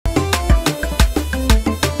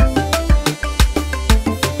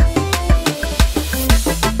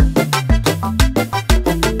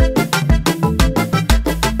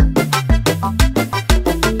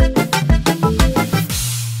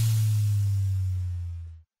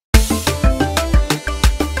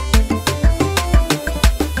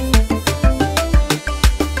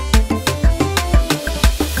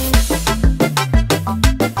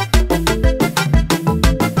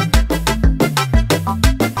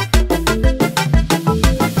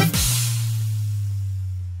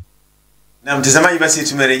Na mtazamaji, basi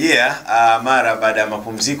tumerejea mara baada ya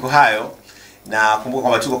mapumziko hayo, na kumbuka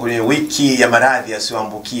kwamba tuko kwenye wiki ya maradhi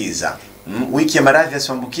yasiyoambukiza. Wiki ya maradhi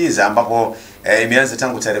yasiyoambukiza ambapo imeanza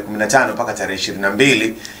tangu tarehe 15 mpaka tarehe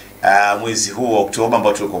 22 mwezi huu wa Oktoba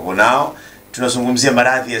ambao tuko nao. Tunazungumzia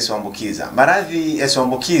maradhi yasiyoambukiza. Maradhi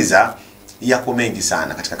yasiyoambukiza yako mengi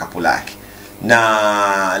sana katika kapu lake.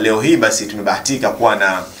 Na leo hii basi tumebahatika kuwa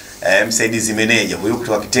na msaidizi meneja huyu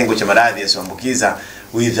kutoka kitengo cha maradhi yasiyoambukiza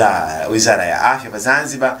Wizara ya Afya kwa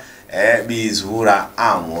Zanzibar, Bi Zuhura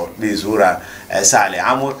Saleh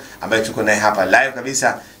Amur, ambaye tuko naye hapa live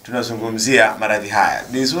kabisa. Tunazungumzia maradhi haya.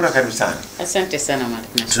 Bi Zuhura, karibu sana. Asante sana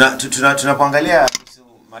Mark. Tunapoangalia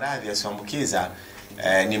maradhi yasiyoambukiza,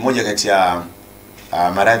 ni moja kati ya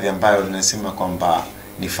maradhi ambayo tunasema kwamba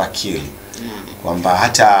ni fakiri. Kwamba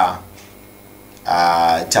hata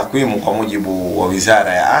takwimu kwa mujibu wa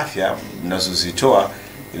Wizara ya Afya mnazozitoa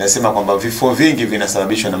inasema kwamba vifo vingi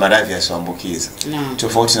vinasababishwa na maradhi yasiyoambukiza,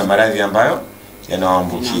 tofauti na maradhi ambayo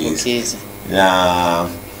yanayoambukiza. Na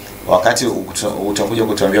wakati utakuja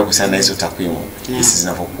kutuambia kuhusiana na hizo takwimu hizi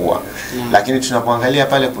zinavyokuwa. Lakini tunapoangalia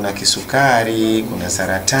pale kuna kisukari, kuna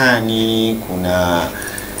saratani, kuna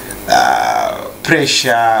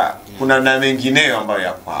pressure, kuna na mengineyo ambayo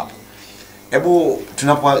yako hapo. Hebu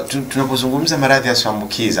tunapozungumza maradhi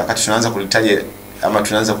yasiyoambukiza, wakati tunaanza kulitaja ama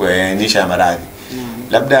tunaanza kuainisha maradhi,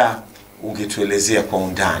 labda ungetuelezea kwa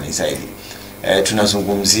undani zaidi.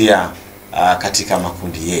 Tunazungumzia katika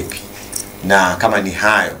makundi yapi? Na kama ni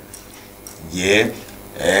hayo,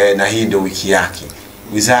 na hii ndio wiki yake,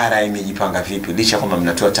 wizara imejipanga vipi licha kwamba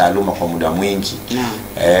mnatoa taaluma kwa muda mwingi?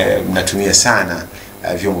 Mnatumia sana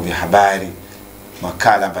vyombo vya habari,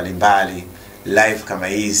 makala mbalimbali, live kama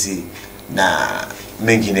hizi na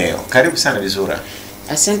mengineyo. Karibu sana Bizura.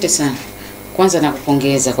 Asante sana. Kwanza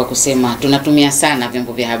nakupongeza kwa kusema tunatumia sana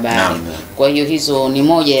vyombo vya habari. Kwa hiyo hizo ni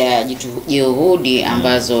moja ya juhudi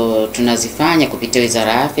ambazo tunazifanya kupitia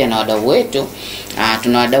Wizara ya Afya na wadau wetu.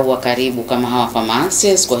 Tuna wadau wa karibu kama hawa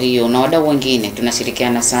pharmacists, kwa hiyo na wadau wengine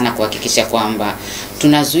tunashirikiana sana kuhakikisha kwamba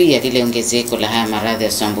tunazuia lile ongezeko la haya maradhi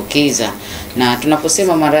yasiyoambukiza. Na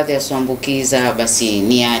tunaposema maradhi yasiyoambukiza, basi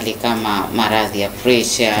ni yale kama maradhi ya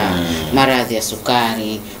pressure, maradhi ya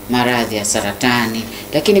sukari, maradhi ya saratani,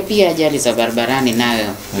 lakini pia ajali za barabarani nayo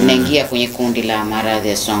inaingia kwenye kundi la maradhi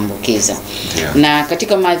yasiyoambukiza. Na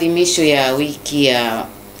katika maadhimisho ya wiki ya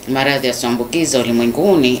maradhi yasiyoambukiza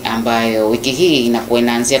ulimwenguni, ambayo wiki hii inakuwa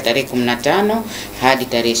inaanzia tarehe 15 hadi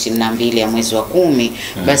tarehe 22 ya mwezi wa 10,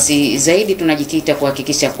 basi zaidi tunajikita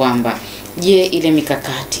kuhakikisha kwamba ile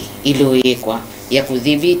mikakati iliyowekwa ya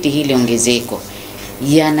kudhibiti hili ongezeko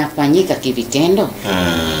yanafanyika kivitendo.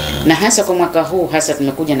 Na hasa kwa mwaka huu hasa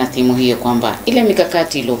tumekuja na thimu hiyo kwamba ile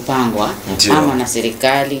mikakati iliyopangwa ama na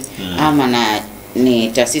serikali ama na ni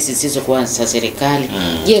taasisi zisizokuwa za serikali,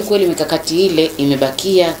 kweli mikakati ile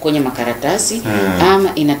imebakia kwenye makaratasi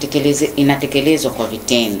ama inatekelezwa kwa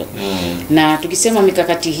vitendo? Na tukisema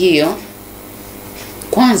mikakati hiyo,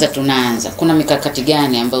 kwanza kuna mikakati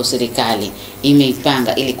gani ambayo serikali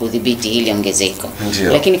imeipanga ili kudhibiti hili ongezeko?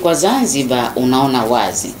 Lakini kwa Zanzibar unaona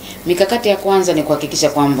wazi. Mikakati ya kwanza ni kuhakikisha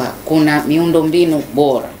kwamba kuna miundombinu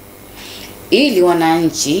bora ili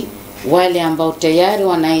wananchi wale ambao tayari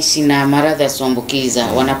wanaishi na maradhi yasiyoambukiza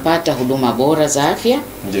wanapata huduma bora za afya.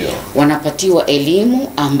 Wanapatiwa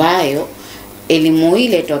elimu ambayo elimu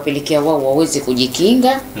ile itawapelekea wao waweze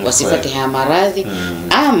kujikinga wasipate haya maradhi,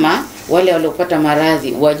 ama wale waliopata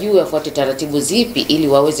maradhi wajue wafuate taratibu zipi ili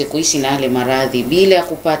waweze kuishi na yale maradhi bila ya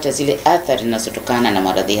kupata zile athari zinazotokana na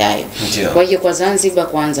maradhi hayo. Kwa hiyo kwa Zanzibar,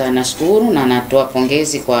 kwanza nashukuru na natoa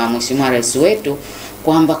pongezi kwa Mheshimiwa Rais wetu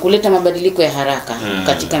kwamba kuleta mabadiliko ya haraka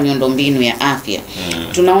katika miundombinu ya afya.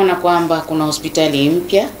 Tunaona kwamba kuna hospitali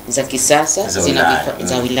mpya za kisasa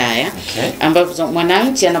za wilaya ambapo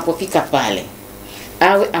mwananchi anapofika pale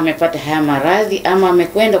awe amepata haya maradhi ama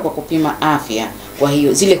amekwenda kwa kupima afya. Kwa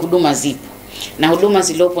hiyo zile huduma zipo, na huduma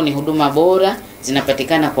zilopo ni huduma bora,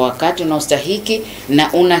 zinapatikana kwa wakati unaostahiki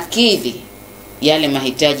na unakidhi yale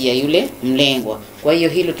mahitaji ya yule mlengwa. Kwa hiyo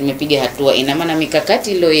hilo tumepiga hatua. Ina maana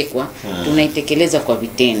mikakati iliyowekwa tunaitekeleza kwa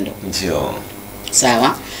vitendo.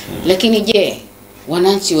 Sawa? Lakini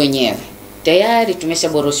wananchi wenyewe tayari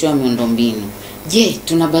tumeshaboroshewa miundombinu.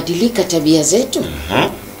 Tunabadilika tabia zetu?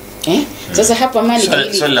 Sasa hapa mali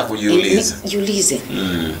swali la kujiuliza.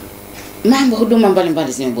 Mambo huduma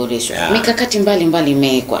mbalimbali zimeboreshwa, mikakati mbalimbali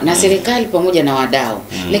imewekwa na serikali pamoja na wadau.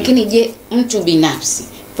 Lakini mtu binafsi,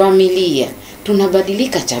 familia,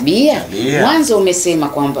 tunabadilika tabia? Mwanzo umesema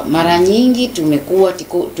kwamba mara nyingi tumekuwa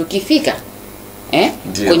tukifika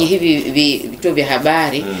kwenye hivi vituo vya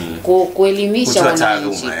habari kuelimisha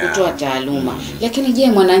wananchi, kutoa taaluma.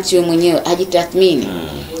 Lakini mwananchi wewe mwenyewe ajitathmini.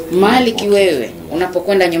 Maliki wewe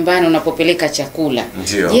unapokwenda nyumbani, unapopeleka chakula,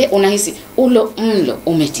 Ndio. je, unahisi mlo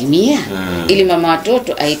umetimia? Ili mama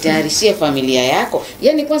watoto aitayarishie familia yako.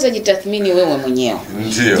 Yani kwanza jitathmini wewe mwenyewe.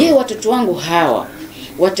 Ndio. Je, watoto wangu hawa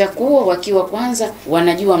watakuwa wakiwa kwanza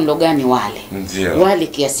wanajua mlo gani wale? Ndio. Wale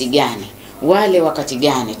kiasi gani? Wale wakati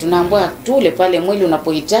gani? Tunaambiwa tule pale mwili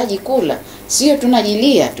unapohitaji kula, sio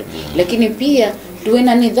tunajilia tu. Lakini pia tuwe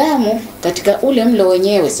na nidhamu katika ule mlo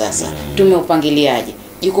wenyewe. Sasa tumeupangiliaje?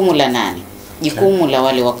 Jukumu la nani? Jukumu la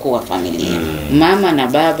wale wakuu wa familia, mama na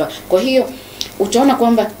baba. Kwa hiyo utaona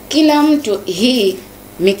kwamba kila mtu, hii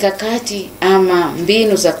mikakati ama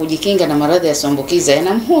mbinu za kujikinga na maradhi yasiyoambukiza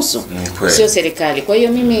yanamhusu, sio serikali. Kwa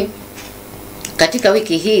hiyo mimi katika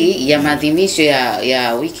wiki hii ya maadhimisho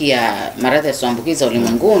ya wiki ya maradhi yasiyoambukiza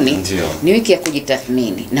ulimwenguni, ni wiki ya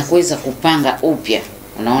kujitathmini na kuweza kupanga upya,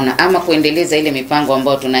 unaona, ama kuendeleza ile mipango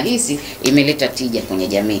ambayo tunahisi imeleta tija kwenye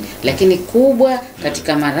jamii. Lakini kubwa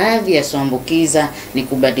katika maradhi yasiyoambukiza ni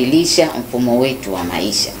kubadilisha mfumo wetu wa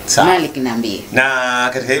maisha. Malik, niambie. Na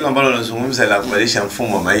katika hilo ambalo unazungumza la kubadilisha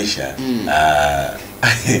mfumo wa maisha,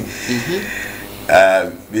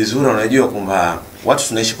 vizuri, unajua kwamba watu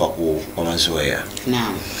tunaishi kwa mazoea.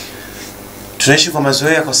 Naam. Tunaishi kwa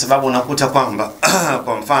mazoea kwa sababu unakuta kwamba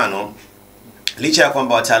kwa mfano, licha ya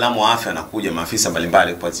kwamba wataalamu wa afya wanakuja, maafisa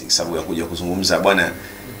mbalimbali kwa sababu ya kuja kuzungumza, bwana,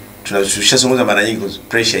 tunashazungumza mara nyingi,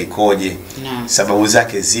 pressure ikoje, sababu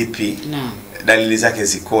zake zipi, dalili zake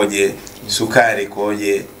zikoje, sukari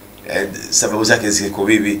ikoje, sababu zake ziko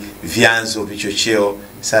vipi, vyanzo, vichocheo,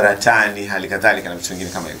 saratani, hali kadhalika na vitu vingine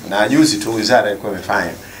kama hivyo. Na juzi tu wizara ilikuwa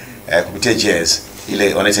imefanya kupitia GES,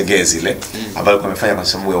 ile wanaita GES ile, ambayo ilikuwa imefanya kwa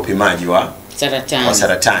sababu ya upimaji wa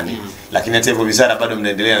saratani. Lakini hata hivyo wizara bado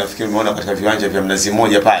mnaendelea, nafikiri umeona katika viwanja vya Mnazi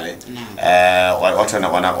Mmoja pale, watu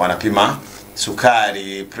wanapima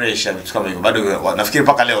sukari, pressure, vitu kama hivyo. Bado nafikiri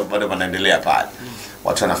mpaka leo bado wanaendelea pale.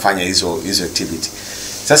 Watu wanafanya hizo activity.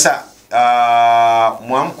 Sasa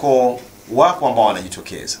mwamko wapo ambao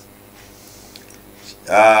wanajitokeza.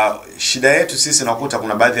 Shida yetu sisi nakuta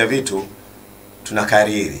kuna baadhi ya vitu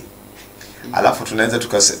tunakariri. Alafu tunaweza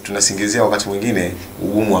tunasingizia wakati mwingine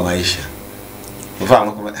ugumu wa maisha.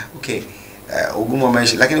 Mfano kama ugumu wa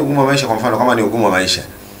maisha, lakini ugumu wa maisha, kwa mfano kama ni ugumu wa maisha,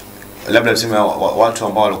 labda tuseme watu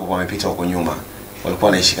ambao walikuwa wamepita huko nyuma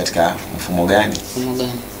walikuwa wanaishi katika mfumo gani?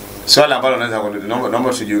 Swala ambalo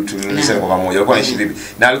naomba tujiulize kwa pamoja. Walikuwa wanaishi vipi?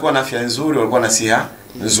 Na walikuwa na afya nzuri, walikuwa na siha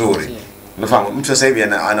nzuri. Unafahamu, mtu sasa hivi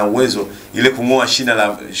ana uwezo ile kung'oa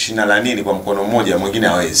shina la nini kwa mkono mmoja, mwingine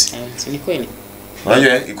hawezi. Ni kweli.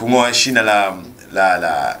 Unajua kung'oa shina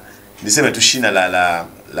la niseme tu shina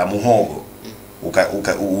la muhogo.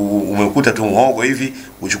 Umekuta tu muhogo hivi,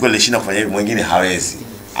 uchukue ile shina kufanya hivi, mwingine hawezi.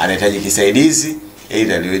 Anahitaji kisaidizi,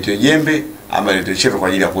 aidha liletwe jembe ama liletwe chepe kwa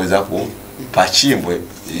ajili ya kuweza kupachimbwe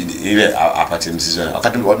ile apate mzizi.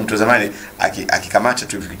 Wakati mtu zamani akikamata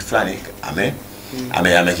tu kitu fulani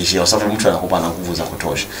amekishia, kwa sababu mtu anakupa na nguvu za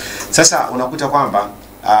kutosha. Sasa unakuta kwamba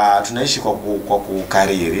tunaishi kwa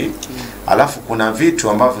kukariri. Alafu kuna vitu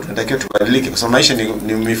ambavyo tunatakiwa tubadilike, kwa sababu maisha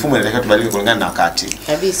ni mifumo, inatakiwa tubadilike kulingana na wakati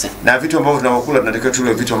kabisa. Na vitu ambavyo tunakula tunatakiwa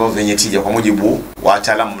tule vitu ambavyo vyenye tija kwa mujibu wa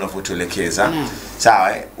wataalamu mnavyotuelekeza.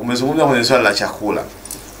 Sawa, umezungumza kwenye swala la chakula.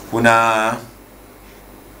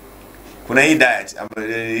 Kuna hii diet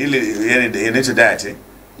ile inaitwa diet,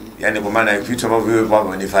 yani kwa maana vitu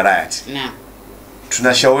ambavyo ni variety.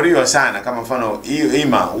 Tunashauriwa sana, kama mfano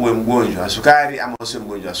ima uwe mgonjwa wa sukari ama usiwe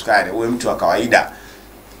mgonjwa wa sukari, uwe mtu wa kawaida,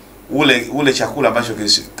 ule chakula ambacho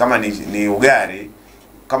kama ni ugali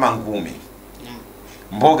kama ngumi,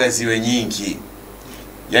 mboga ziwe nyingi,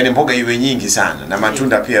 yani mboga iwe nyingi sana, na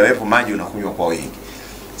matunda pia yawepo, maji unakunywa kwa wingi.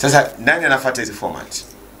 Sasa nani anafuata hizo format?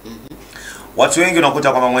 Watu wengi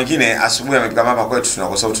unakuta kama mwingine asubuhi amepika hapa kwetu,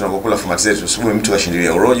 tunakosa tunapokula format zetu asubuhi, mtu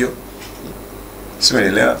ashindilia urojo. Sio,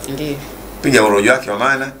 unaelewa? Ndio. Piga urojo wake wa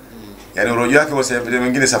maana. Yaani urojo wake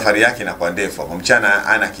mwingine safari yake inakuwa ndefu. Kwa mchana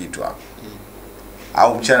ana kitu hapo.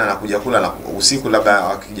 Au mchana anakuja kula, na usiku labda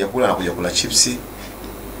akija kula anakuja kula chipsi.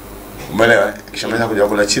 Umeelewa? Kisha mwenza kuja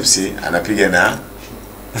kula chipsi, anapiga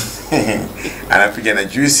na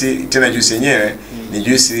juice, tena juice yenyewe ni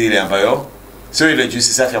juice ile ambayo sio ile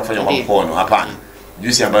juice safi ya kufanya kwa mkono, hapana.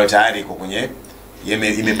 Juice ambayo tayari iko kwenye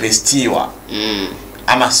imepestiwa.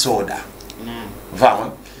 Ama soda.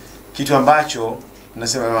 Fahamu? Kitu ambacho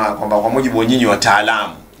tunasema kwamba kwa mujibu wa nyinyi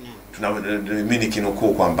wataalamu, tunaamini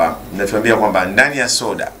kinukuu kwamba mnatuambia kwamba ndani ya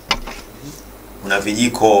soda kuna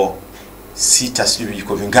vijiko 6, sio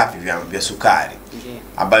vijiko vingapi vya sukari,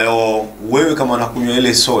 ambayo wewe kama unakunywa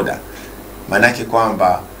ile soda, maana yake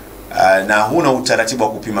kwamba na huna utaratibu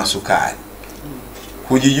wa kupima sukari,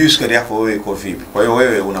 hujijui sukari yako wewe iko vipi. Kwa hiyo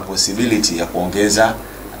wewe una possibility ya kuongeza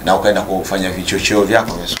na ukaenda kufanya vichocheo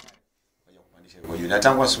vyako vya sukari kupandisha iko juu. Na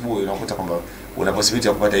tangu asubuhi unakuta kwamba una possibility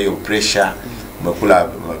ya kupata hiyo pressure, umekula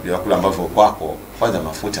vyakula ambavyo kwako kwanza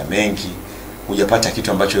mafuta mengi, hujapata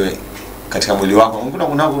kitu ambacho katika mwili wako.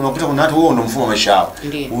 Unakuta kuna watu huo ndio mfumo wa maisha yao.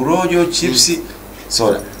 Urojo, chipsi,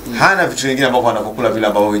 soda. Hana vitu vingine ambavyo anakula vile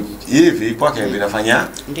ambavyo hivi kwake vinafanya.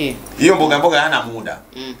 Ndio. Hiyo mboga hana muda.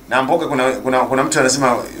 Na mboga kuna mtu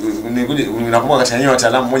anasema unakumbuka katika nyewe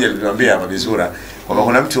wataalamu mmoja alituambia hapa vizuri kwamba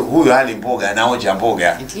kuna mtu huyu hali mboga anaoja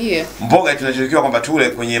mboga. Ndio. Mboga tunachokiwa kwamba tule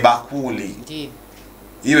kwenye bakuli. Ndio.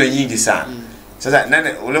 Iwe nyingi sana. Sasa nani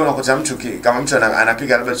ule unakuta mtu kama mtu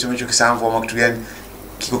anapika labda tuseme hicho kisamvu ama kitu gani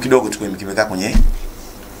kiko kidogo tu kimekaa kwenye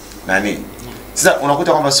nani. Sasa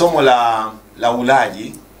unakuta kwamba somo la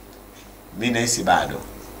ulaji mimi nahisi bado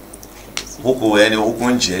huku, yani huku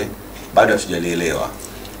nje bado hatujalielewa,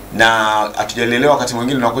 na hatujalielewa wakati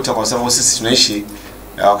mwingine unakuta kwa sababu sisi tunaishi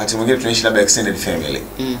wakati mwingine tunaishi labda extended family.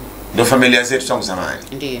 Ndio familia zetu tangu zamani.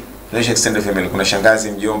 Ndio. Tunaishi extended family, kuna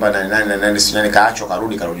shangazi, mjomba na nani sio nani kaachwa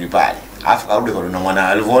karudi pale. Alafu karudi na mwana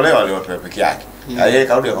alivoolewa aliyopewa peke yake. Yeye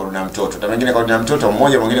karudi na mtoto. Na mwingine karudi na mtoto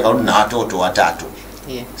mmoja, mwingine karudi na watoto watatu.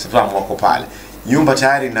 Sasa wako pale. Nyumba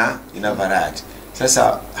tayari ina variety.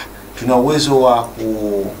 Sasa tuna uwezo wa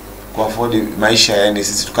ku afford maisha, yani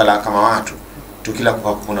sisi tukala kama watu. Tukila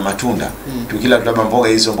kuna matunda. Tukila labda mboga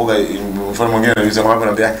hizo mboga, mfano mwingine anauliza kama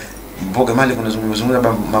anambia mboga mali kuna zungumza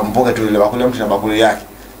mboga tu ile bakuli mtu na bakuli yake.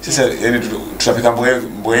 Sasa yani tutapika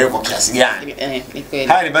mboga kwa kiasi gani? Ni kweli.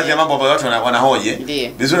 Haya ni baadhi ya mambo ambayo watu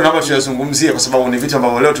wanahoje. Vizuri naomba tuyazungumzie kwa sababu ni vitu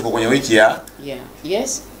ambavyo leo tuko kwenye wiki ya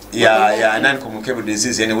non-communicable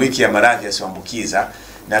disease, yani wiki ya maradhi yasiyoambukiza,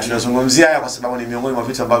 na tunazungumzia haya kwa sababu ni miongoni mwa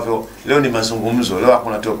vitu ambavyo leo ni mazungumzo. Leo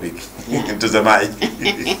hakuna topic. Mtazamaji.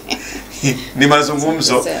 Ni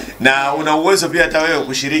mazungumzo, na una uwezo pia hata wewe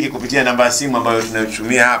kushiriki kupitia namba ya simu ambayo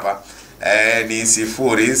tunayotumia hapa. Ni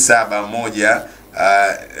 0714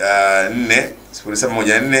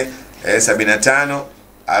 75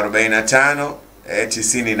 45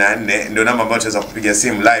 94 ndio namba ambayo tunaweza kupiga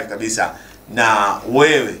simu live kabisa na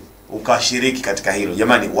wewe ukashiriki katika hilo.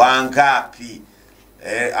 Jamani, wangapi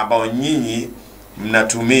ambao nyinyi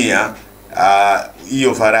mnatumia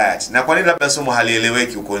hiyo variety? Na kwa nini labda somo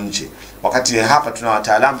halieleweki huko nje, wakati hapa tuna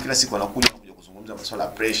wataalamu kila siku wanakuja kuzungumza masuala ya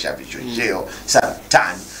pressure, vichocheo,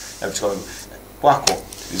 saratani na vitu kama kwako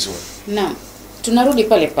vizuri. Naam, tunarudi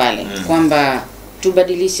pale kwamba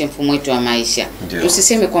tubadilishe mfumo wetu wa maisha.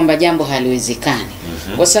 Tusiseme kwamba jambo haliwezekani.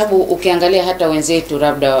 Kwa sababu ukiangalia hata wenzetu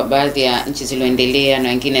labda baadhi ya nchi zilizoendelea na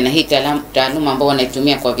wengine na hii taaluma ambao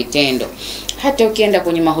wanaitumia kwa vitendo, hata ukienda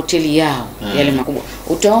kwenye mahoteli yao yale makubwa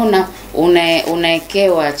utaona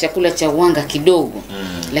unaekewa chakula cha wanga kidogo,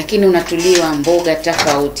 lakini unatuliwa mboga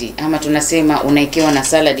tofauti, ama tunasema unaekewa na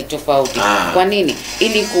salad tofauti. Kwa nini?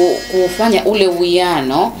 Ili kufanya ule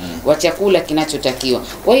uwiano wa chakula kinachotakiwa.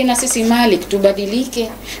 Kwa hiyo na sisi mali tubadilike,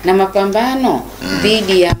 na mapambano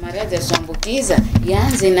dhidi ya maradhi yasiyoambukiza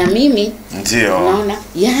yaanze na mimi. Ndio. Unaona?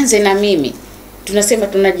 Yaanze na mimi. Tunasema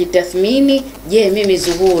tunajitathmini, je, mimi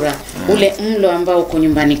Zuhura ule mlo ambao uko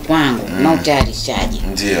nyumbani kwangu na utayarishaji.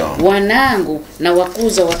 Ndio. Wanangu na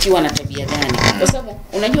wakuza wakiwa na tabia gani? Kwa sababu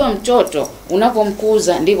unajua mtoto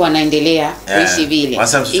unapomkuza ndivyo anaendelea kuishi vile.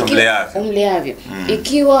 Umleavyo.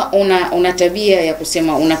 Ikiwa una tabia ya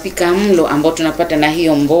kusema unapika mlo ambao tunapata na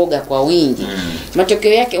hiyo mboga kwa wingi,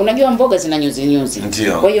 matokeo yake unajua mboga zina nyuzi.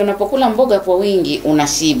 Kwa hiyo unapokula mboga kwa wingi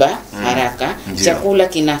unashiba haraka. Chakula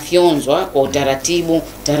kinafyonzwa kwa taratibu.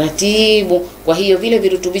 Kwa hiyo vile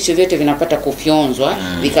virutubisho vyote vinapata kufyonzwa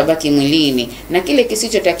vikabaki mwilini, na kile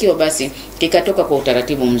kisichotakiwa basi kikatoka kwa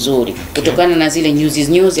utaratibu mzuri kutokana na zile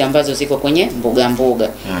nyuzi ambazo ziko kwenye mboga.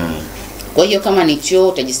 Kwa hiyo kama ni choo,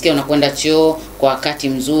 utajisikia unakwenda choo kwa wakati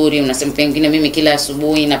mzuri, unasema pengine mimi kila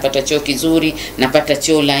asubuhi napata choo kizuri, napata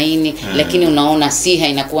choo laini, lakini unaona siha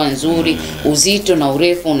inakuwa nzuri, uzito na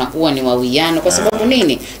urefu unakuwa ni wa uwiano. Kwa sababu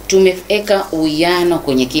nini? Tumeweka uwiano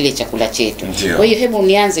kwenye kile chakula chetu. Kwa hiyo hebu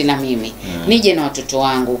nianze na mimi, nije na watoto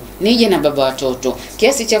wangu, nije na baba watoto,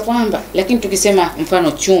 kiasi cha kwamba, lakini tukisema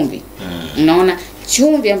mfano chumvi, unaona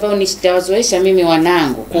chumvi ambayo nitawazoesha mimi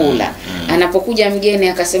wanangu kula. Anapokuja mgeni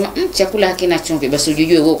akasema chakula hakina chumvi, basi ujue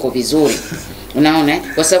wewe uko vizuri. Unaona,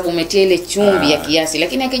 kwa sababu umetia ile chumvi ya kiasi.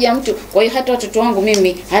 Lakini akija mtu, kwa hiyo hata watoto wangu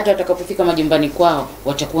mimi hata watakapofika majumbani kwao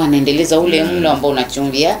watakuwa wanaendeleza ule mlo ambao una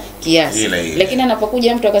chumvi ya kiasi. Lakini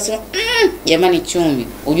anapokuja mtu akasema jamani chumvi,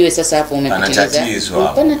 ujue sasa hapo umepitiliza.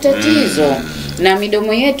 Pana tatizo. Na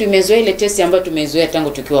midomo yetu imezoea ile testi ambayo tumezoea tangu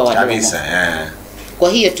tukiwa wadogo. Kabisa,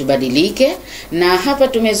 Kwa hiyo tubadilike, na hapa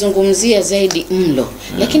tumezungumzia zaidi mlo.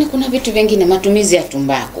 Lakini kuna vitu vingine, matumizi ya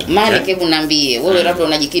tumbaku. Mali hebu niambie, wewe labda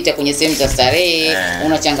unajikita kwenye sehemu za starehe,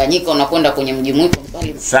 unachanganyika, unakwenda kwenye mjumuiko,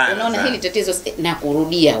 swali. Unaona hili tatizo na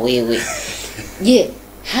kurudia wewe. Je,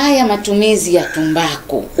 haya matumizi ya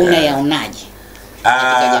tumbaku unayaonaje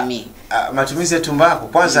katika jamii? Matumizi ya tumbaku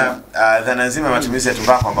kwanza, dhana nzima matumizi ya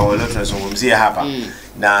tumbaku ambao leo tunazungumzia hapa,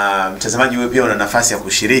 na mtazamaji wewe pia una nafasi ya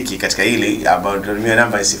kushiriki katika hili, ambao tunatumia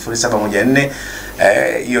namba ya 0714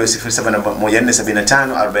 hiyo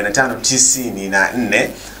 0714754594.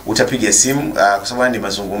 utapiga simu kwa sababu ni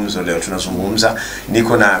mazungumzo. Leo tunazungumza,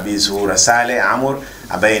 niko na Bi Zuhura Saleh Amur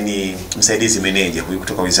ambaye ni msaidizi meneja huyu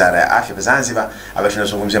kutoka Wizara ya Afya Zanzibar, ambaye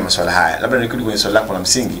tunazungumzia masuala haya. Labda nikirudi kwenye swali lako la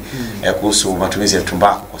msingi kuhusu matumizi ya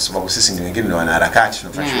tumbaku, kwa sababu sisi ni wengine ni wanaharakati,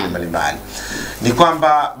 tunafanya shughuli mbalimbali, ni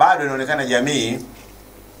kwamba bado inaonekana jamii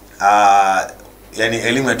yani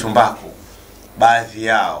elimu ya tumbaku baadhi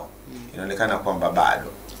yao inaonekana kwamba bado,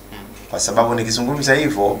 kwa sababu nikizungumza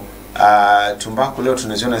hivyo tumbaku leo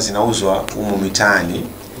tunaziona zinauzwa humu mitaani,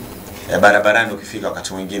 barabarani. Ukifika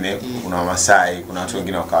wakati mwingine kuna Wamasai, kuna watu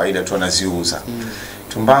wengine wa kawaida tu wanaziuza.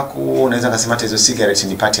 Tumbaku unaweza kusema hizo cigarette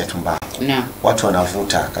ni pati ya tumbaku. Watu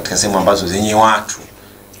wanavuta katika sehemu ambazo zenye watu.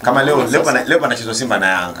 Kama leo panachezwa Simba na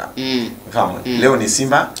Yanga. Unafahamu? Leo ni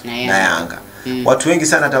Simba na Yanga. Watu wengi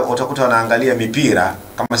sana utakuta wanaangalia mipira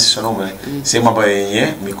kama sisi wanaume sehemu ambayo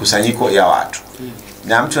yenye mikusanyiko ya watu.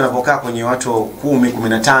 Na mtu anapokaa kwenye watu 10,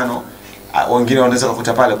 15, wengine wanaweza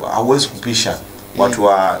kukuta pale hauwezi kupisha watu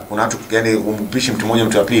kuna watu yani umpishi mtu mmoja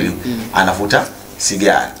mtu wa pili anavuta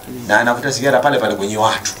sigara. Na anavuta sigara pale pale kwenye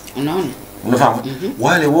watu. Unafahamu?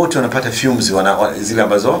 Wale wote wanapata fumes zile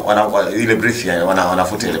ambazo ile breath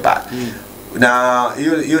wanavuta ile pale. Na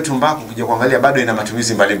hiyo tumbaku kuja kuangalia bado ina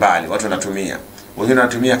matumizi mbalimbali. Watu wanatumia. Wengine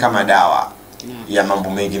wanatumia kama dawa ya mambo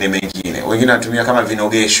mengine. Wengine wanatumia kama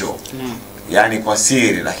vinogesho. Yani kwa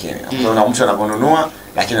siri, lakini unaona mtu anaponunua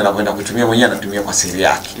lakini anapoenda kutumia mwenyewe anatumia kwa siri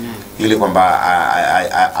yake ili kwamba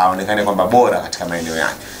aonekane kwamba bora katika maeneo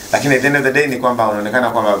yake. Lakini at the end of the day ni kwamba unaonekana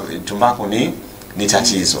kwamba tumbaku ni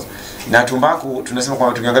tatizo. Na tumbaku tunasema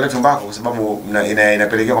kwamba tukiangalia tumbaku kwa sababu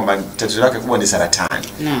inapelekea kwamba tatizo lake kubwa ni saratani.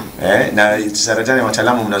 Na saratani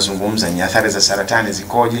wataalamu mnazungumza ni athari za saratani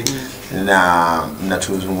zikoje, na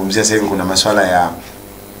mnatuzungumzia sasa hivi kuna masuala ya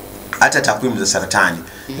hata takwimu za saratani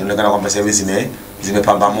inaonekana kwamba sasa hivi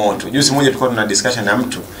zimepamba moto. Juzi moja tulikuwa tuna discussion na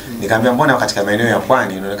mtu, nikamwambia mbona katika maeneo ya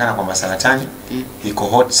pwani inaonekana kwamba saratani iko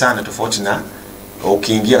hot sana tofauti na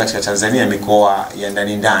ukiingia katika Tanzania mikoa ya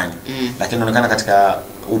ndani, lakini inaonekana katika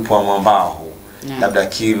upo wa mwambao labda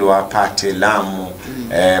Kilwa, Pate, Lamu,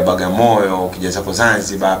 Bagamoyo, ukijaza kwa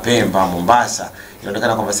Zanzibar, Pemba, Mombasa,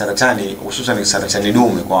 inaonekana kwamba saratani hususan saratani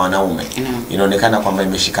dume kwa wanaume inaonekana kwamba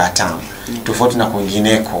imeshika hatamu tofauti na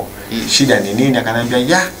kwingineko. Shida ni nini?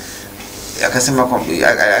 Akaniambia akasema kwamba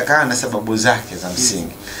akawa na sababu zake za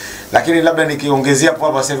msingi. Lakini labda nikiongezea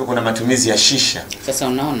hapo sasa hivi kuna matumizi ya shisha. Sasa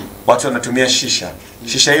unaona watu wanatumia shisha.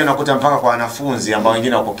 Shisha hiyo unakuta mpaka kwa wanafunzi ambao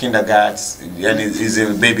wengine wako kindergarten, yani hizo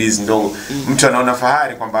babies ndogo. Mtu anaona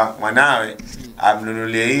fahari kwamba mwanawe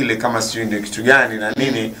amnunulie ile kama sio ndio kitu gani na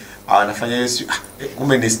nini, anafanya hiyo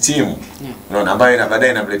kumbe ni steam. Unaona, ambayo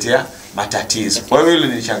baadaye inamletea matatizo. Kwa hiyo ile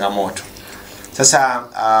ni changamoto. Sasa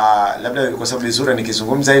labda kwa sababu vizuri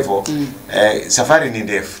nikizungumza hivyo safari ni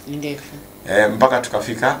ndefu. Mpaka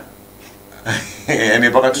tukafika yani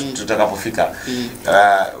mpaka tutakapofika.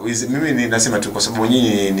 Mimi ninasema tu kwa sababu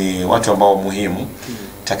nyinyi ni watu ambao muhimu.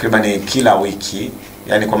 Takriban kila wiki,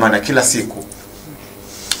 yani kwa maana kila siku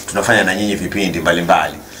tunafanya na nyinyi vipindi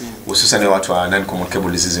mbalimbali, hususan watu wa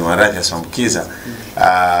non-communicable disease, maradhi yasiyoambukiza.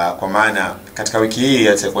 Kwa maana katika wiki hii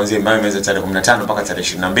kuanzia mwezi tarehe 15 mpaka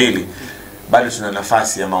tarehe 22 bado tuna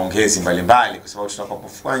nafasi ya maongezi mbalimbali, kwa sababu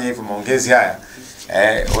tutakapofanya hivyo maongezi haya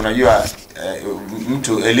unajua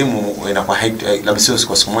mtu elimu inakuwa labda sio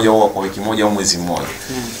kwa siku moja au kwa wiki moja au mwezi mmoja.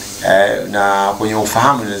 Na kwenye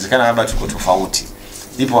ufahamu inawezekana labda tuko tofauti.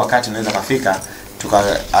 Ipo wakati unaweza kufika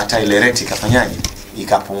hata ile rate ikafanyaje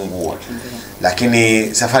ikapungua.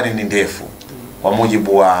 Lakini safari ni ndefu kwa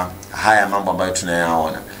mujibu wa haya mambo ambayo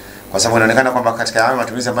tunayaona. Kwa sababu inaonekana kwamba katika haya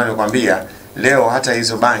matumizi ambayo nilikwambia leo, hata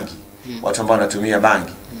hizo bangi, watu ambao wanatumia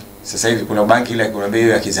bangi sasa hivi, kuna bangi ile kuna bei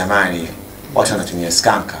ya kizamani, watu wanatumia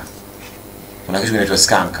skanka. Kuna kitu kinaitwa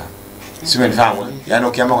skanka. Sio mnafahamu? Yaani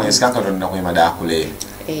ukiamba kwenye skanka ndio unaenda kwenye madawa kule.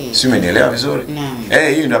 Sio umenielewa vizuri?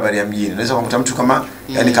 Hiyo ndio habari ya mjini. Unaweza kumkuta mtu kama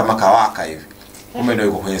yani kama kawaka hivi. Kumbe ndio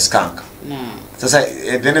yuko kwenye skanka. Sasa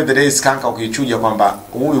at the end of the day skanka ukichuja kwamba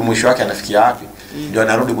huyu mwisho wake anafikia wapi, ndio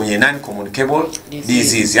anarudi kwenye non-communicable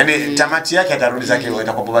disease. Yaani tamati yake atarudi zake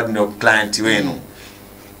itakuwa bado ndio client wenu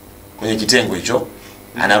kwenye kitengo hicho,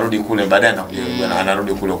 anarudi kule baadaye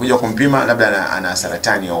anarudi kule kuja kumpima, labda ana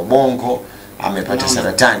saratani ya ubongo, amepata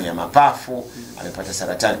saratani ya mapafu, amepata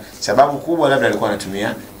saratani. Sababu kubwa labda alikuwa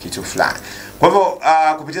anatumia kitu fulani. Kwa hivyo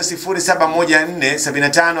kupitia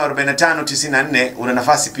 0714754594 una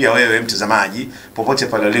nafasi pia wewe mtazamaji popote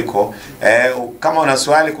pale uliko, kama una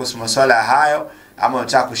swali kuhusu masuala hayo ama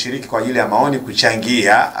unataka kushiriki kwa ajili ya maoni,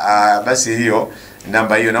 kuchangia, basi hiyo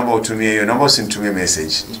namba hiyo naomba utumie hiyo, naomba usinitumie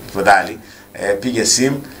message tafadhali, piga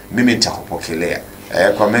simu mimi nitakupokelea.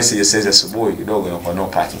 Kwa message sasa asubuhi kidogo na no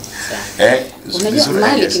parking. Unajua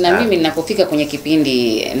Malik, na mimi ninapofika kwenye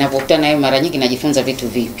kipindi ninapokutana naye mara nyingi najifunza vitu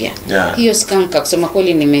vipya. Hiyo skanka, kusema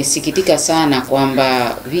kweli nimesikitika sana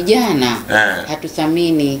kwamba vijana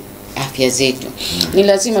hatuthamini afya zetu. Ni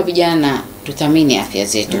lazima vijana tuthamini afya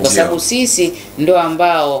zetu, kwa sababu sisi ndo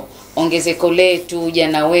ambao ongezeko letu,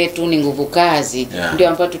 ujana wetu ni nguvu kazi, ndio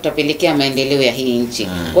ambao tutapelekea maendeleo ya hii nchi.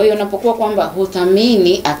 Kwa hiyo unapokuwa kwamba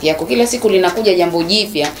huthamini afya yako, kila siku linakuja jambo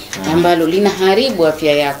jipya ambalo linaharibu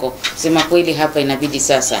afya yako, sema kweli hapa inabidi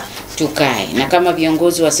sasa tukae. Na kama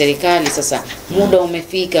viongozi wa serikali sasa muda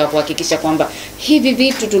umefika kuhakikisha kwamba hivi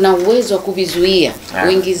vitu tuna uwezo wa kuvizuia.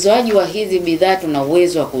 Uingizaji wa hizi bidhaa tuna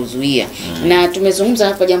uwezo wa kuzuia. Na tumezungumza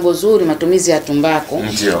hapa jambo zuri, matumizi ya tumbaku.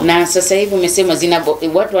 Na sasa hivi umesema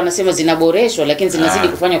watu wanasema zinaboreshwa, lakini zinazidi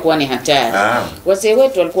kufanya kuwa ni hatari. Wazee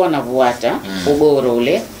wetu walikuwa wanavuata ugoro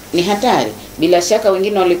ule, ni hatari. Bila shaka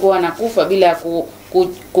wengine walikuwa wanakufa bila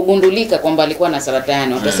kugundulika kwamba alikuwa na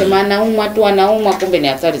saratani. Watasema anaumwa, kumbe ni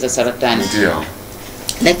athari za saratani.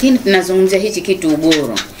 Lakini tunazungumzia hichi kitu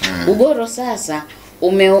ugoro. Ugoro sasa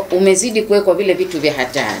umezidi kuwekwa vile vitu vya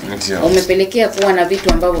hatari. Umepelekea kuwa na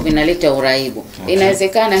vitu ambavyo vinaleta uraibu.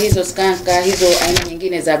 Inawezekana hizo skanka, hizo aina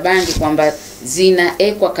nyingine za bangi kwamba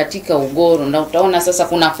zinaekwa katika ugoro, na utaona sasa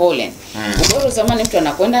kuna foleni. Ugoro zamani mtu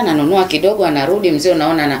anakwenda ananunua kidogo anarudi mzee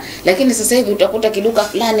unaona lakini sasa hivi utakuta kiduka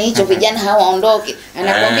fulani hicho vijana hawaondoki,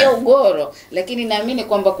 anakuambia ugoro, lakini naamini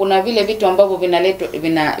kwamba kuna vile vitu ambavyo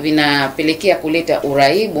vinapelekea kuleta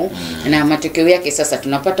uraibu, na matokeo yake sasa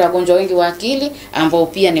tunapata wagonjwa wengi wa akili ambao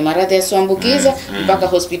pia ni maradhi yasiyoambukiza. Mpaka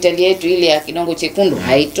hospitali yetu ile ya Kidongo Chekundu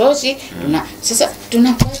haitoshi. Sasa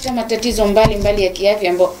tunapata matatizo mbalimbali ya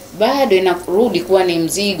kiafya ambao bado inarudi kuwa ni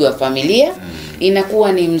mzigo wa familia,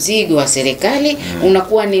 inakuwa ni mzigo wa serikali,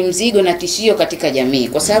 unakuwa ni mzigo na tishio katika jamii.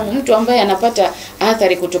 Kwa sababu mtu ambaye anapata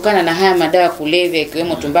athari kutokana na haya madawa kulevya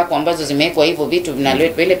ikiwemo tumbaku ambazo zimewekwa hivyo vitu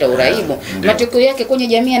vinaleta uraibu, matokeo yake kwenye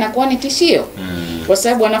jamii anakuwa ni tishio. Kwa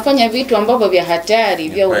sababu anafanya vitu ambavyo vya hatari,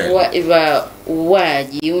 vya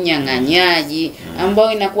uwaji, unyang'anyaji,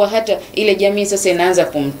 ambao inakuwa hata ile jamii sasa inaanza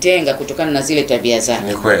kumtenga kutokana na zile tabia zake.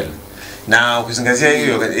 Ni kweli. Na ukizungazia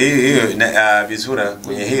hiyo vizuri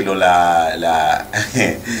kwenye hilo la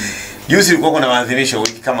juzi ilikuwa kuna maadhimisho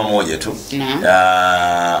wiki kama moja tu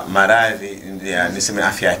maradhi ya niseme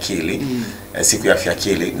afya akili, siku ya afya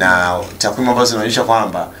akili, na takwimu ambazo zinaonyesha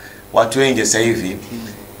kwamba watu wengi sasa hivi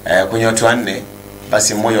kwenye watu 4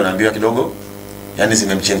 basi mmoja unaambiwa kidogo yani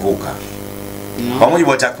zimemchenguka. Kwa mujibu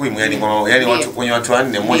wa takwimu yani watu kwenye watu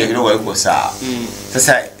 4 mmoja kidogo hayuko sawa.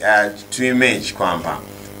 Sasa to image kwamba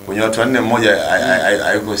kwenye watu 4 mmoja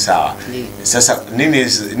hayuko sawa. Sasa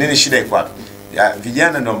nini shida iko wapi?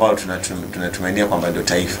 Vijana ndio ambao tunatumainia kwamba ndio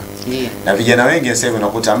taifa. Na vijana wengi sasa hivi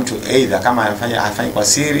unakuta mtu either kama hafanyi kwa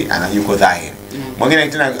siri anayuko dhahiri. Mwingine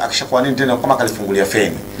tena akishakuwa nini tena kama kalifungulia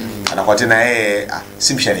feni. Anakuwa tena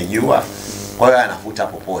simshanijua. Kwa hiyo anafuta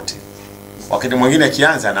popote. Wakati mwingine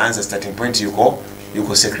akianza anaanza starting point yuko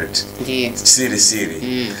secret.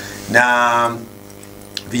 Siri. Na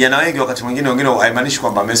vijana wengi wakati mwingine haimaanishi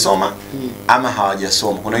kwamba wamesoma ama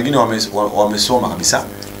hawajasoma. Kuna wengine wamesoma kabisa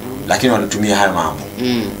lakini wanatumia hayo mambo.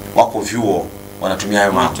 Wako vyuo wanatumia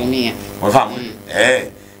hayo mambo. Unafahamu?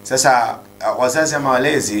 Sasa wazazi ama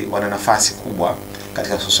walezi wana nafasi kubwa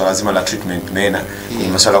katika swala zima la treatment mena, kwenye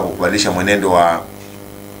masuala ya kubadilisha mwenendo wa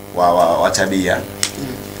tabia.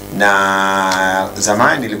 Na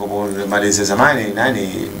zamani nilipomaliza zamani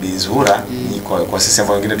Bizura kwa sisi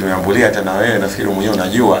ambao wengine tumeambulia, hata na wewe nafikiri mwenyewe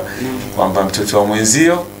unajua kwamba mtoto wa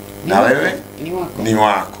mwenzio na wewe ni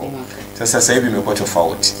wako. Sasa hivi imekuwa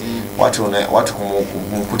tofauti. Watu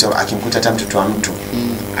akimkuta hata mtoto wa mtu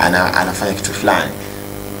anafanya kitu fulani,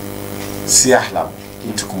 si ahlab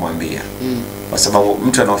mtu kumwambia, kwa sababu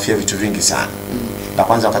mtu anahofia vitu vingi sana. La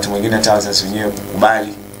kwanza, wakati mwingine hata wazazi wenyewe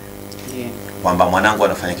kukubali kwamba mwanangu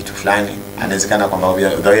anafanya kitu fulani, anawezekana kwamba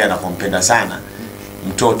yeye anapompenda sana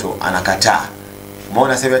mtoto anakataa.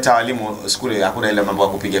 Umeona sasa hivi hata walimu shule hakuna ile mambo ya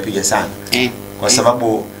kupiga sana. Kwa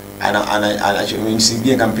sababu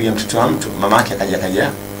anamsaidia kumpiga mtoto wa mtu, mamake akaja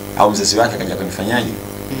au mzazi wake akaja kunifanyaje?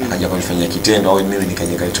 Akaja kunifanyia kitendo, au mimi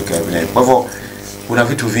nikaja kaitokea vile. Kwa hivyo kuna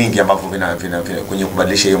vitu vingi ambavyo vina kwenye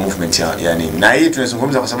kubadilisha hiyo movement ya nini. Na hii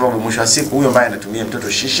tunazungumza kwa sababu mwisho wa siku huyo ambaye anatumia mtoto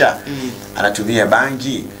shisha, anatumia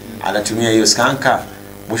bangi, anatumia hiyo skanka,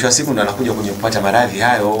 mwisho wa siku ndo anakuja kwenye kupata maradhi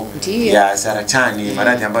hayo ya saratani,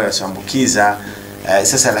 maradhi ambayo yasiambukiza.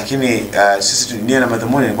 Sasa lakini sisi nia na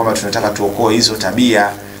madhumuni ni kwamba tunataka tuokoe hizo tabia.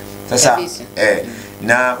 Sasa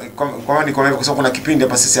na kwa sababu kuna kipindi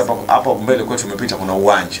hapa sisi hapa mbele kwetu tumepita, kuna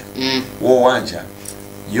uwanja. Huo uwanja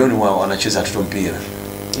jioni wanacheza watoto mpira.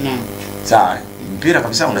 Sawa, mpira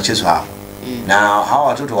kabisa unachezwa hapo. Na hawa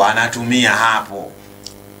watoto wanatumia hapo.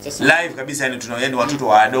 Sasa live kabisa, yani watoto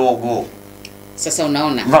wadogo. Sasa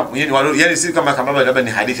unaona? Yani sisi kama labda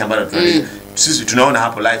ni hadithi ambayo sisi tunaona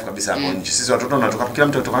hapo live kabisa hapo nje. Sisi watoto wanatoka, kila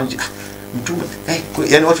mtu kutoka nje. Mtume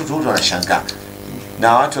yani watu wote wanashangaa.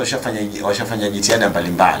 Na watu washafanya jitihada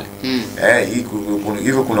mbalimbali.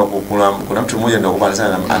 Hivyo kuna mtu mmoja ndio kwa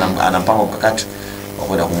sana ana mpango mkakati wa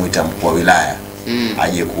kwenda kumuita mkuu wa wilaya.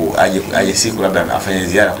 Aje siku labda afanye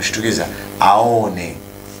ziara kushtukiza aone.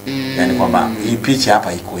 Yani kwamba hii picha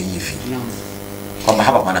hapa iko hivi. Kwamba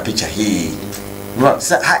hapa pana picha hii.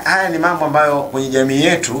 Haya ni mambo ambayo kwenye jamii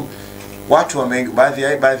yetu watu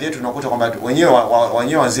baadhi yetu tunakuta kwamba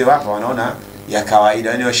wenyewe wazee hapa wanaona ya kawaida,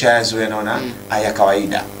 yani washazoea, naona haya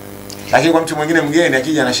kawaida. Lakini kwa mtu mwingine mgeni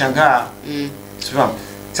akija anashangaa.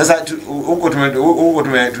 Sasa huko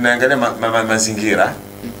tunaangalia mazingira,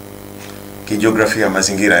 kijiografia,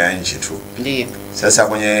 mazingira ya nchi tu. Ndio. Sasa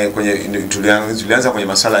tulianza kwenye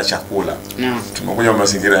masuala ya chakula. Tumekuja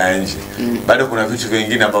mazingira ya nchi. Bado kuna vitu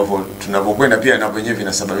vingine ambavyo tunapokwenda pia na wenyewe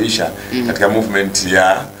vinasababisha katika movement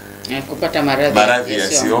ya kupata maradhi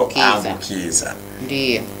yasiyoambukiza.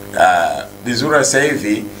 Ndio. Vizuri sasa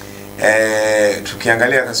hivi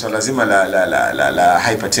tukiangalia kwa swala zima la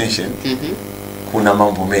hypertension, kuna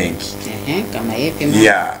mambo mengi. Kama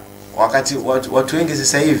yapi? Wakati watu wengi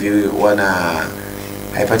sasa hivi wana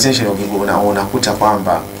hypertension, unakuta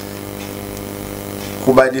kwamba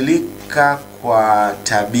kubadilika kwa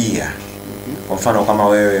tabia. Kwa mfano kama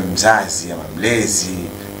wewe mzazi ama mlezi,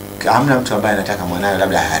 hamna mtu ambaye anataka mwanae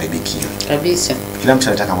labda aharibikiwe. Kabisa. Kila mtu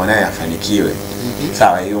anataka mwanae afanikiwe.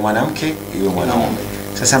 Sawa, iwe mwanamke, iwe mwanaume.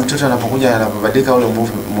 Sasa mtoto anapokuja anabadilika ule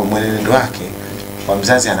mwenendo wake, kwa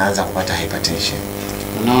mzazi anaanza kupata hypertension.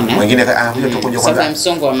 Unaona? Mwingine anakuja tu kuja kwa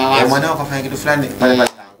msongo wa mawazo. Mwanao kafanya kitu fulani, pale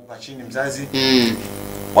anaanguka chini mzazi.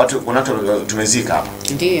 Kuna watu tumezika hapa.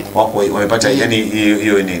 Ndio. Wako wamepata yani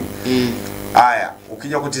hiyo nini? Haya,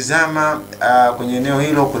 ukija kutizama kwenye eneo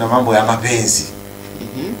hilo kuna mambo ya mapenzi.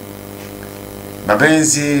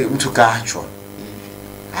 Mapenzi, mtu kaachwa.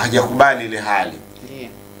 Hajakubali ile hali. Ndio.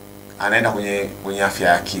 Anaenda kwenye afya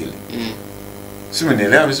ya akili. Sio,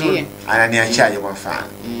 nielewa vizuri. Ananiachaje kwa mfano?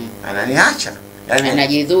 Ananiacha. Yani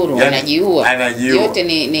anajidhuru, anajiua. Yote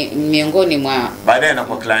ni miongoni mwa baadaye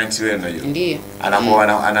anakuwa client wenu, unajua. Ndio.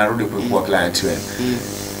 Anakuwa anarudi kuwa client wenu.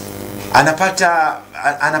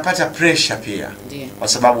 Anapata pressure pia. Ndiyo. Kwa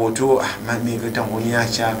sababu tu mimi tangu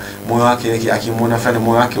niacha, moyo wake akimuona fulani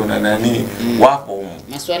moyo wake una nani, wapo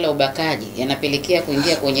masuala ya ubakaji yanapelekea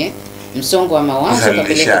kuingia kwenye msongo wa mawazo,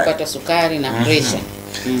 kapeleka kupata sukari na pressure.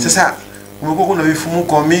 Sasa kumekuwa kuna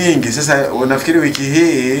mifumuko mingi. Sasa unafikiri wiki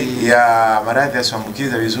hii ya maradhi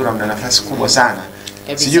yasiyoambukiza vizuri mna nafasi kubwa sana.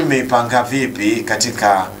 Sijui mmeipanga vipi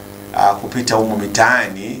katika kupita humo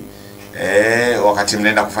mitaani wakati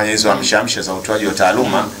mnaenda kufanya hizo amshamsha za utoaji wa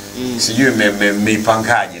taaluma. Sijui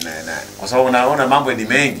mmeipangaje na kwa sababu unaona mambo ni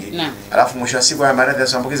mengi. Alafu mwisho wa siku ya maradhi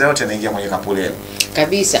yasiyoambukiza yote yanaingia kwenye kapuleni.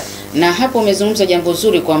 Kabisa. Na hapo umezungumza jambo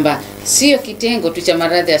zuri kwamba sio kitengo tu cha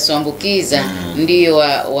maradhi yasiyoambukiza ndio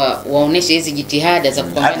waoneshe hizi jitihada za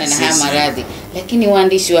kupambana na haya maradhi, lakini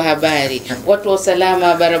waandishi wa habari, watu wa usalama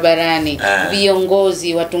wa barabarani,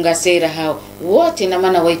 viongozi, watunga sera, hao wote na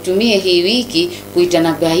maana waitumie hii wiki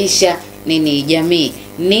kuitanabahisha nini jamii,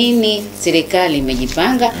 nini serikali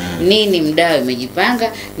imejipanga, nini mdau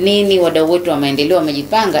imejipanga, nini wadau wetu wa maendeleo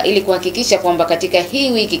wamejipanga, ili kuhakikisha kwamba katika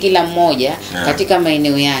hii wiki kila mmoja katika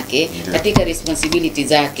maeneo yake, katika responsibility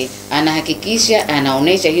zake, anahakikisha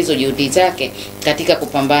anaonesha hizo juhudi zake katika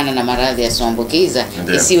kupambana na maradhi yasiyoambukiza.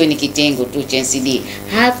 Isiwe ni kitengo tu cha NCD.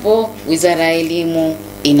 Hapo Wizara ya Elimu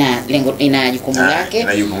ina jukumu lake,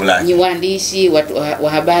 ni waandishi, watu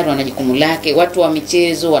wa habari wana jukumu lake, watu wa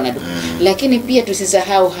michezo wana lakini pia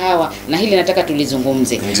tusisahau hawa, na hili nataka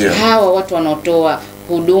tulizungumze, hawa watu wanaotoa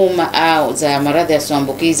huduma au za maradhi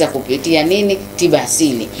yasiyoambukiza kupitia nini, tiba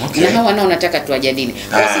asili. Na hawa nao nataka tuwajadili.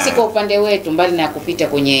 Kwa sisi kwa upande wetu, mbali na kupita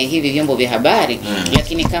kwenye hivi vyombo vya habari,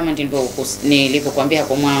 lakini kama nilivyokuambia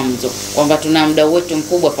hapo mwanzo kwamba tuna mdau wetu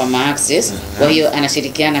mkubwa Pharma Access, kwa hiyo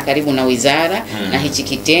anashirikiana karibu na wizara na hichi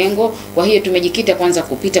kitengo. Kwa hiyo tumejikita kwanza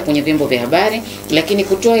kupita kwenye vyombo vya habari, lakini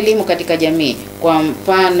kutoa elimu katika jamii. Kwa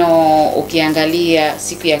mfano ukiangalia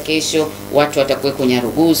siku ya kesho watu watakuwa kwenye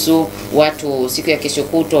ruhusu, watu siku ya kesho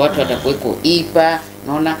kutwa watu watakuwa IPA,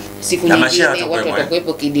 Unaona, siku nyingine watu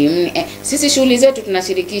watakuwepo kidimni. Sisi shughuli zetu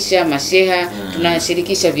tunashirikisha masheha,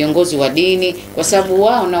 tunashirikisha viongozi wa dini, kwa sababu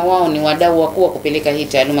wao ni wadau wakuu wa kupeleka hii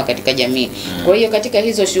taaluma katika jamii. Kwa hiyo katika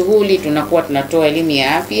hizo shughuli tunakuwa tunatoa elimu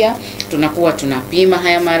ya afya, tunakuwa tunapima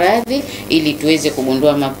haya maradhi ili tuweze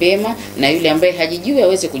kugundua mapema, na yule ambaye hajijui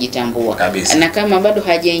aweze kujitambua kabisa. Na kama bado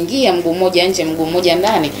hajaingia mguu mmoja nje mguu mmoja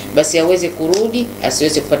ndani, basi aweze kurudi,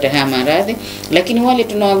 asiweze kupata haya maradhi. Lakini wale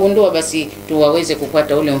tunawagundua, basi tuwaweze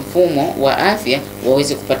kupata ule mfumo wa afya,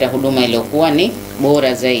 waweze kupata huduma iliyokuwa ni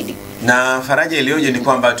bora zaidi. Na faraja iliyoje ni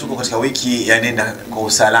kwamba tuko katika wiki ya nenda kwa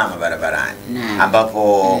usalama barabarani,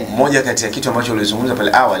 ambapo moja kati ya kitu ambacho ulizungumza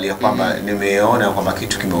pale awali ya kwamba nimeona kwamba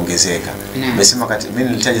kitu kimeongezeka. Nimesema mimi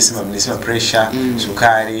nilisema pressure,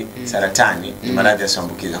 sukari, saratani ni maradhi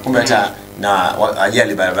yasiyoambukiza. Kumbe hata na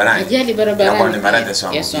ajali barabarani ni maradhi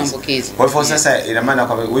yasiyoambukiza. Kwa hivyo sasa ina maana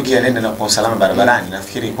kwamba wiki ya nenda kwa usalama barabarani,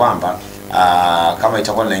 nafikiri kwamba kama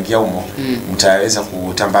itakuwa inaingia humo mtaweza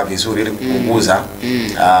kutambaa vizuri ili kupunguza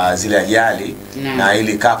zile ajali na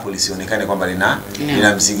ili kapu lisionekane kwamba lina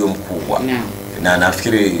mzigo mkubwa. Na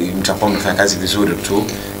nafikiri mtakuwa mnafanya kazi vizuri tu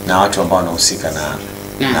na watu ambao wanahusika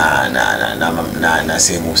na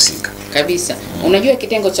sehemu husika kabisa. Unajua,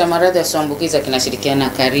 kitengo cha maradhi yasiyoambukiza kinashirikiana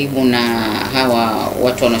karibu na hawa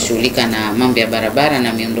watu wanaoshughulika na mambo ya barabara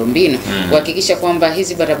na miundombinu kuhakikisha kwamba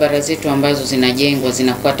hizi barabara zetu ambazo zinajengwa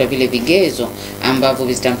zinafuata vile vigezo ambavyo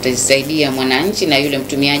vitamsaidia mwananchi na yule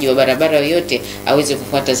mtumiaji wa barabara yoyote aweze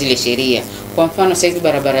kufuata zile sheria. Kwa mfano, sasa hivi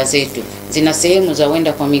barabara zetu zina sehemu za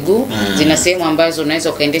wenda kwa miguu, zina sehemu ambazo unaweza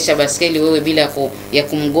ukaendesha baskeli wewe bila ya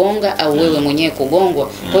kumgonga au wewe mwenyewe kugongwa.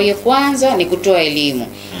 Kwa hiyo kwanza ni kutoa elimu.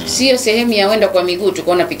 Sio sehemu ya wenda kwa miguu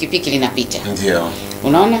tukaona pikipiki linapita. Ndio.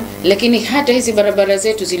 Unaona? Lakini hata hizi barabara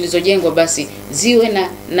zetu zilizojengwa basi ziwe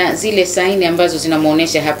na zile saini ambazo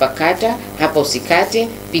zinamuonesha hapa kata, hapa usikate,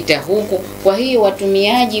 pita huku. Kwa hiyo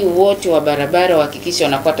watumiaji wote wa barabara wahakikisha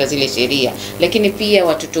wanafuata zile sheria. Lakini pia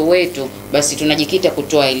watoto wetu basi tunajikita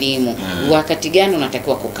kutoa elimu. Wakati gani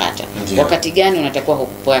unatakiwa kukata? Wakati gani unatakiwa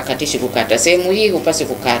kukatishi kukata? Sehemu hii hupasi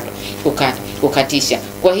kukatisha.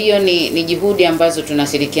 Kwa hiyo ni juhudi ambazo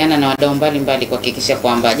tunashirikiana na wadau mbalimbali kuhakikisha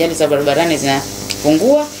kwamba ajali za barabarani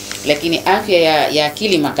zinapungua. Lakini afya ya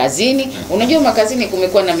akili makazini, unajua makazini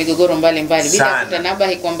kumekuwa na migogoro mbalimbali bila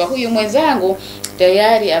kutanabahi kwamba huyu mwenzangu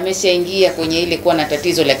tayari ameshaingia kwenye ile kuwa na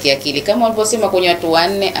tatizo la kiakili, kama walivyosema kwenye watu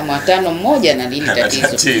 4 ama 5 mmoja na lile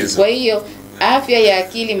tatizo. Kwa hiyo afya ya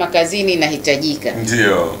akili makazini inahitajika.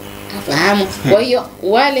 Ndio. Fahamu. Kwa hiyo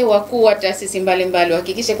wale wakuu wa taasisi mbalimbali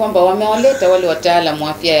wahakikishe kwamba wamewaleta wale wataalamu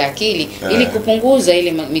wa afya ya akili ili kupunguza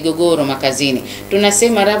ile migogoro makazini.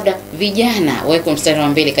 Tunasema labda vijana wawekwe mstari wa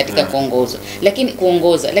mbele katika kuongoza.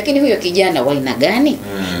 Lakini huyo kijana wa aina gani?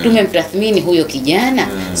 Tumemtathmini huyo kijana,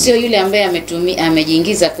 sio yule ambaye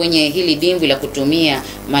amejiingiza kwenye hili dimbwi la kutumia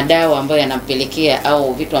madawa ambayo yanampelekea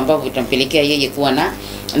au vitu ambavyo vitampelekea yeye kuwa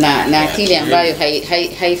na akili ambayo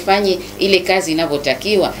haifanyi ile kazi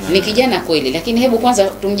inavyotakiwa. Ni kijana kweli, lakini hebu kwanza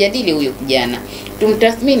tumjadili huyo kijana,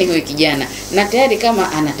 tumtathmini huyo kijana, na tayari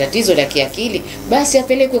kama ana tatizo la kiakili basi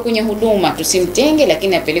apelekwe kwenye huduma. Tusimtenge,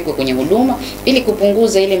 lakini apelekwe kwenye huduma ili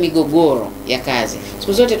kupunguza ile migogoro ya kazi.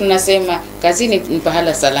 Siku zote tunasema kazini ni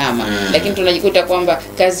pahala salama, lakini tunajikuta kwamba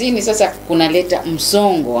kazini sasa kunaleta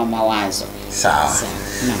msongo wa mawazo. Sawa.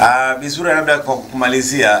 Vizuri, labda kwa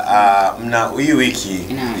kumalizia, mna hii wiki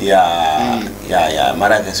ya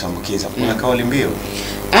maradhi yasiyoambukiza, kuna kauli mbiu?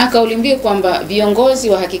 Kauli mbiu kwamba viongozi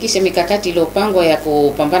wahakikishe mikakati iliyopangwa ya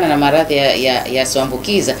kupambana na maradhi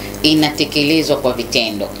yasiyoambukiza inatekelezwa kwa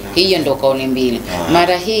vitendo. Hiyo ndio kauli mbiu.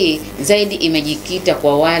 Mara hii zaidi imejikita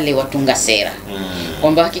kwa wale watunga sera.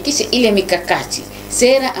 Kwamba hakikisha ile mikakati,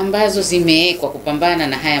 sera ambazo zimewekwa kupambana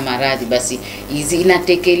na haya maradhi basi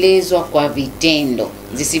zinatekelezwa kwa vitendo.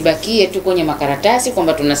 Zisibakie tu kwenye makaratasi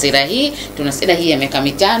kwamba tuna sera hii ya miaka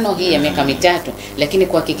 5, hii ya miaka 3, lakini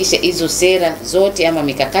kuhakikisha hizo sera zote ama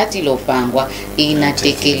mikakati iliyopangwa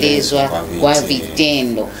inatekelezwa kwa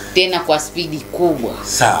vitendo, tena kwa spidi kubwa.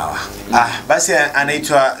 Sawa. Basi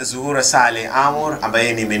anaitwa Zuhura Saleh Amur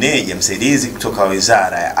ambaye ni meneja msaidizi kutoka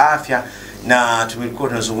Wizara ya Afya, na tumekuwa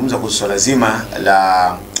tunazungumza kuhusu swala zima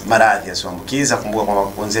la maradhi yasiyoambukiza. Kumbuka kwamba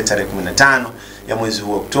kuanzia tarehe 15 ya mwezi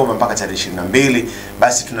huu Oktoba mpaka tarehe 22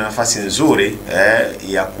 basi tuna nafasi nzuri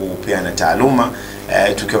ya kupeana taaluma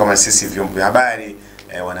tukiwa kama sisi vyombo vya habari,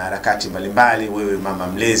 wanaharakati mbalimbali, wewe mama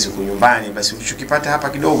mlezi huko nyumbani, basi ukipata hapa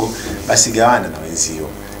kidogo basi gawana na wenzio.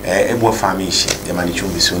 Hebu wafahamishe, jamani,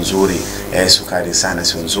 chumvi sio nzuri, sukari sana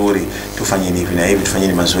sio nzuri, tufanyeni hivi na hivi,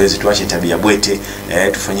 tufanyeni mazoezi, tuache tabia bwete,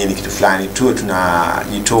 tufanyeni kitu fulani, tuwe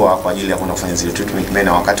tunajitoa kwa ajili ya kwenda kufanya zile treatment.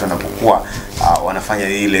 Maana wakati wanapokuwa wanafanya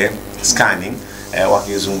ile scanning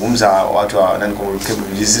wakizungumza watu wa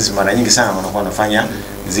non-communicable disease mara nyingi sana wanakuwa wanafanya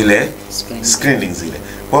zile screening zile.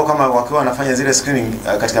 Kwa hiyo kama wakiwa wanafanya zile screening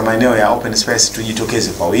katika maeneo ya open space,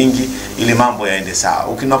 tujitokeze kwa wingi ili mambo yaende sawa.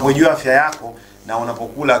 Unapojua afya yako na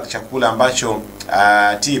unapokula chakula ambacho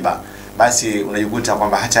tiba, basi unajikuta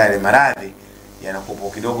kwamba hata yale maradhi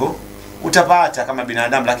yanakuwa kidogo utapata kama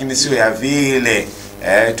binadamu, lakini sio ya vile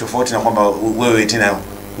tofauti na kwamba wewe tena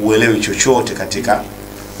uelewi chochote katika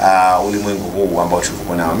ulimwengu huu ambao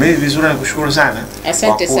tuko nao. Mimi vizuri, nikushukuru sana.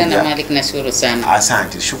 Asante sana Malik, nashukuru sana.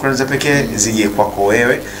 Asante. Shukrani za pekee zije kwako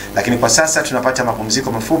wewe. Lakini kwa sasa tunapata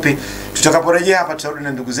mapumziko mafupi. Tutakaporejea hapa tutarudi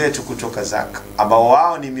na ndugu zetu kutoka ZAK ambao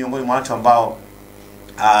wao ni miongoni mwa watu ambao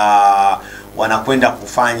wanakwenda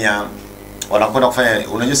kufanya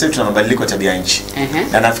unajua sasa tuna mabadiliko ya tabia nchi.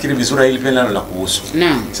 Na nafikiri vizuri hili pia nalo la kuhusu.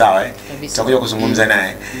 Naam. Sawa tutakuja kuzungumza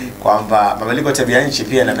naye kwamba mabadiliko ya tabia nchi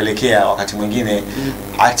pia yanapelekea wakati mwingine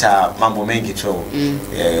hata mambo mengi tu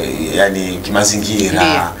yani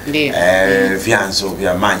kimazingira, vyanzo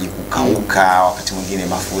vya maji kukauka, wakati mwingine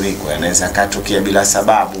mafuriko yanaweza katokea bila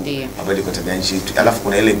sababu. Mabadiliko ya tabia nchi, alafu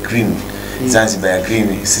kuna ile green Zanzibar ya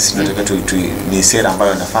green, sisi tunataka ni sera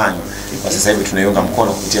ambayo inafanywa kwa sasa hivi, tunaiunga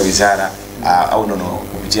mkono kupitia wizara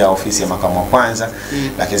kupitia ofisi ya makamu wa kwanza.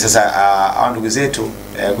 Lakini sasa hao ndugu zetu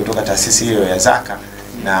kutoka taasisi hiyo ya Zaka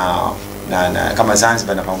na kama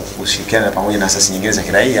Zanzibar na kushirikiana na pamoja na asasi nyingine za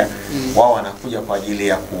kiraia, wao wanakuja kwa ajili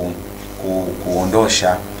ya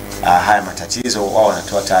kuondosha haya matatizo. Wao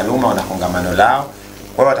wanatoa taaluma, wana kongamano lao.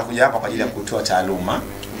 Kwa hiyo watakuja hapa kwa ajili ya kutoa taaluma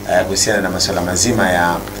kuhusiana na masuala mazima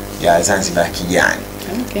ya Zanzibar kijani.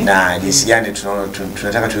 Na jinsi gani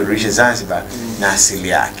tunataka turudishe Zanzibar na asili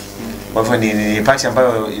yake. Kwa hivyo ni pati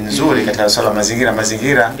ambayo nzuri katika swala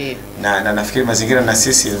mazingira na nafikiri mazingira na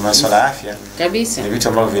sisi masuala ya afya kabisa, ni vitu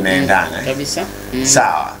ambavyo vinaendana kabisa.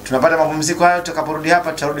 Sawa, tunapata mapumziko hayo. Tutakaporudi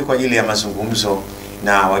hapa tutarudi kwa ajili ya mazungumzo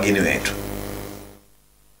na wageni wetu.